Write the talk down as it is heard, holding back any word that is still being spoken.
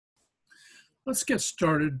Let's get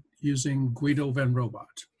started using Guido van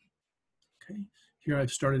Robot. Okay, here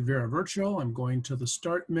I've started Vera Virtual. I'm going to the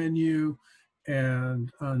Start menu,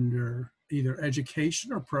 and under either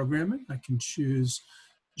Education or Programming, I can choose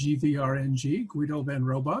GVRNG, Guido van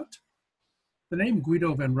Robot. The name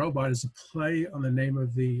Guido van Robot is a play on the name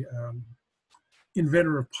of the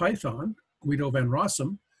inventor of Python, Guido van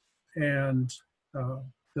Rossum, and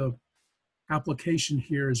the application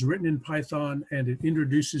here is written in Python, and it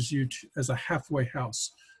introduces you to, as a halfway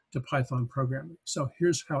house to Python programming. So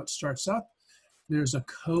here's how it starts up. There's a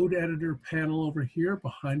code editor panel over here,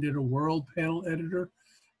 behind it a world panel editor,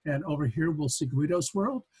 and over here we'll see Guido's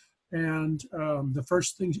world. And the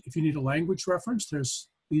first thing, if you need a language reference,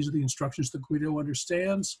 these are the instructions that Guido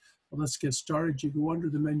understands. Well, let's get started. You go under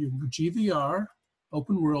the menu GVR,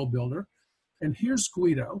 Open World Builder, and here's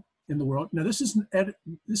Guido in the world. Now this is an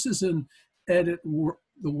edit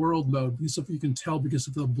the world mode, because if you can tell because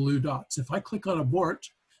of the blue dots. If I click on abort,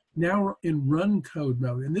 now we're in run code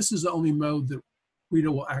mode, and this is the only mode that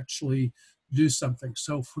Guido will actually do something.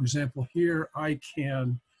 So for example, here I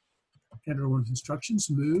can enter one of the instructions: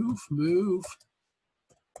 move,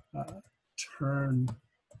 turn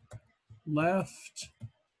left,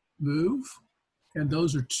 move, and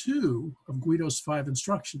those are 2 of Guido's 5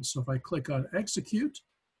 instructions. So if I click on execute,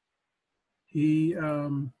 he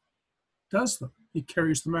does them. He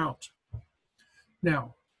carries them out.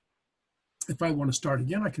 Now, if I want to start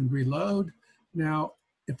again, I can reload. Now,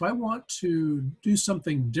 if I want to do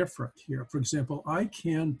something different here, for example, I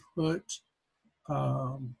can put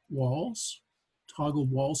walls, toggle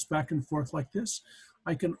walls back and forth like this.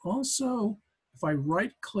 I can also, if I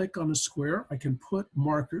right-click on a square, I can put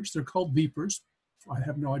markers. They're called beepers. I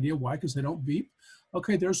have no idea why, because they don't beep.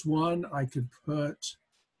 Okay, there's one. I could put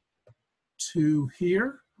 2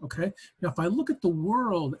 here. Okay, now if I look at the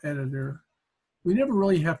world editor, we never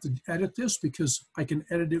really have to edit this because I can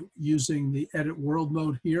edit it using the edit world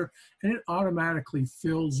mode here, and it automatically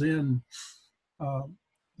fills in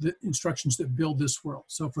the instructions that build this world.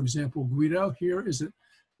 So for example, Guido here is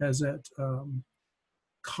at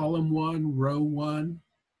column 1, row 1.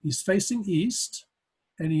 He's facing east,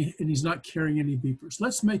 and he's not carrying any beepers.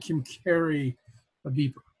 Let's make him carry a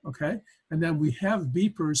beeper, okay? And then we have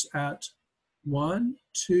beepers at 1,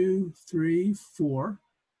 2, 3, 4,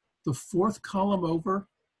 the 4th column over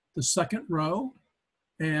the 2nd row,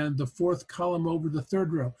 and the 4th column over the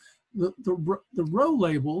 3rd row. The row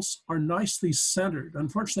labels are nicely centered.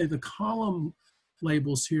 Unfortunately, the column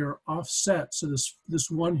labels here are offset. So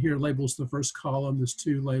this 1 here labels the 1st column, this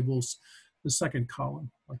 2 labels the 2nd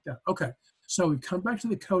column, like that. Okay, so we come back to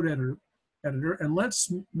the code editor, and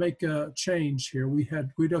let's make a change here. We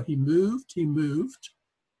had Guido, he moved.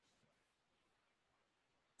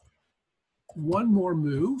 One more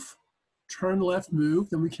move, turn left, move,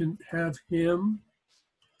 then we can have him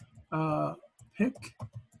pick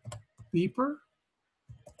beeper,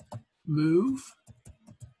 move,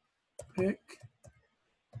 pick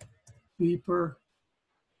beeper,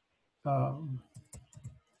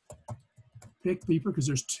 pick beeper, because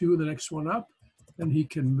there's 2 in the next one up, and he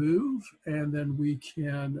can move, and then we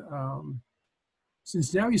can,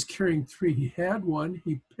 since now he's carrying 3, he had 1,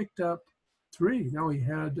 he picked up 3, now he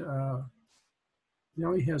had,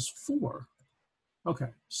 now he has 4. Okay,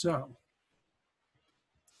 so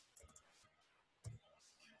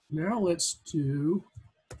now let's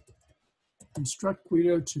instruct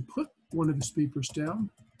Guido to put one of his beepers down,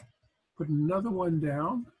 put another one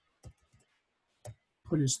down,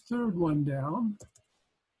 put his 3rd one down,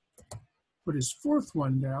 put his 4th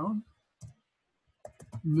one down,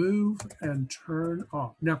 move, and turn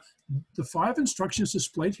off. Now, the 5 instructions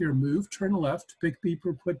displayed here, move, turn left, pick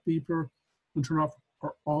beeper, put beeper, and turn off,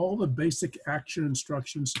 are all the basic action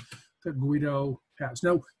instructions that Guido has.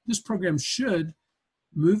 Now, this program should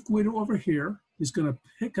move Guido over here. He's going to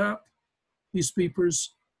pick up these beepers,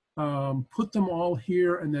 put them all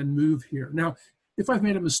here, and then move here. Now, if I've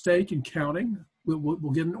made a mistake in counting, we'll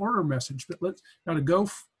get an order message. But we'll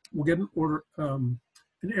get an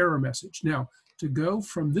error message. Now, to go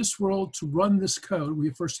from this world to run this code, we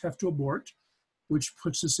first have to abort, which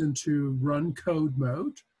puts us into run code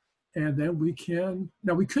mode. And then we can,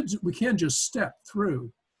 now we can just step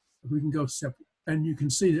through. We can go step, and you can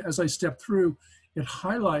see that as I step through, it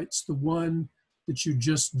highlights the one that you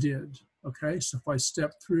just did. Okay, so if I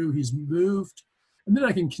step through, he's moved, and then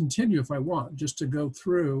I can continue if I want, just to go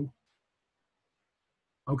through.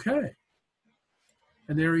 Okay,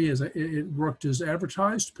 and there he is. It worked as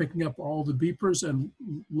advertised, picking up all the beepers and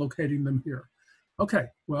locating them here. Okay,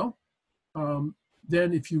 well,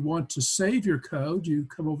 then if you want to save your code, you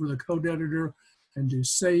come over to the code editor and do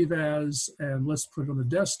save as, and let's put it on the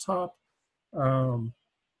desktop. um,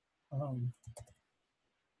 um,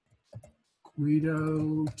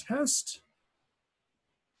 Guido test,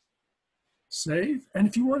 save. And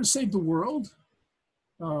if you want to save the world,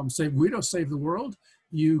 save Guido, save the world,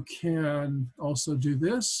 you can also do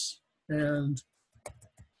this. And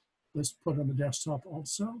let's put on the desktop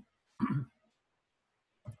also.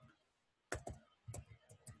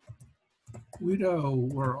 Guido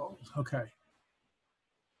world, okay.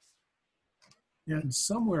 And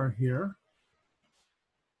somewhere here,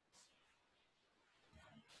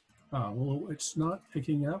 well, it's not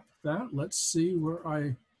picking up that. Let's see where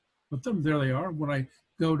I put them. There they are. When I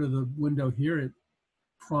go to the window here, it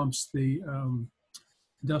prompts the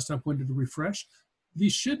desktop window to refresh.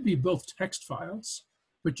 These should be both text files,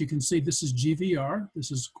 but you can see this is GVR.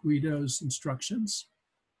 This is Guido's instructions.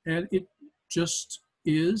 And it just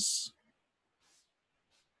is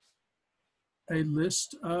a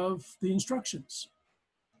list of the instructions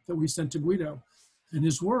that we sent to Guido. And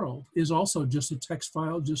his world is also just a text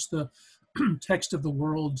file, just the text of the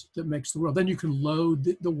world that makes the world. Then you can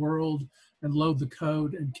load the world and load the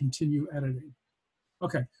code and continue editing.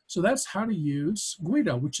 Okay, so that's how to use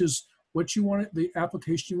Guido, which is what you want, the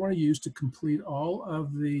application you want to use to complete all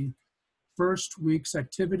of the first week's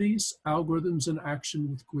activities, algorithms, and action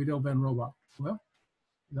with Guido van Robot. Well,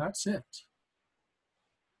 that's it.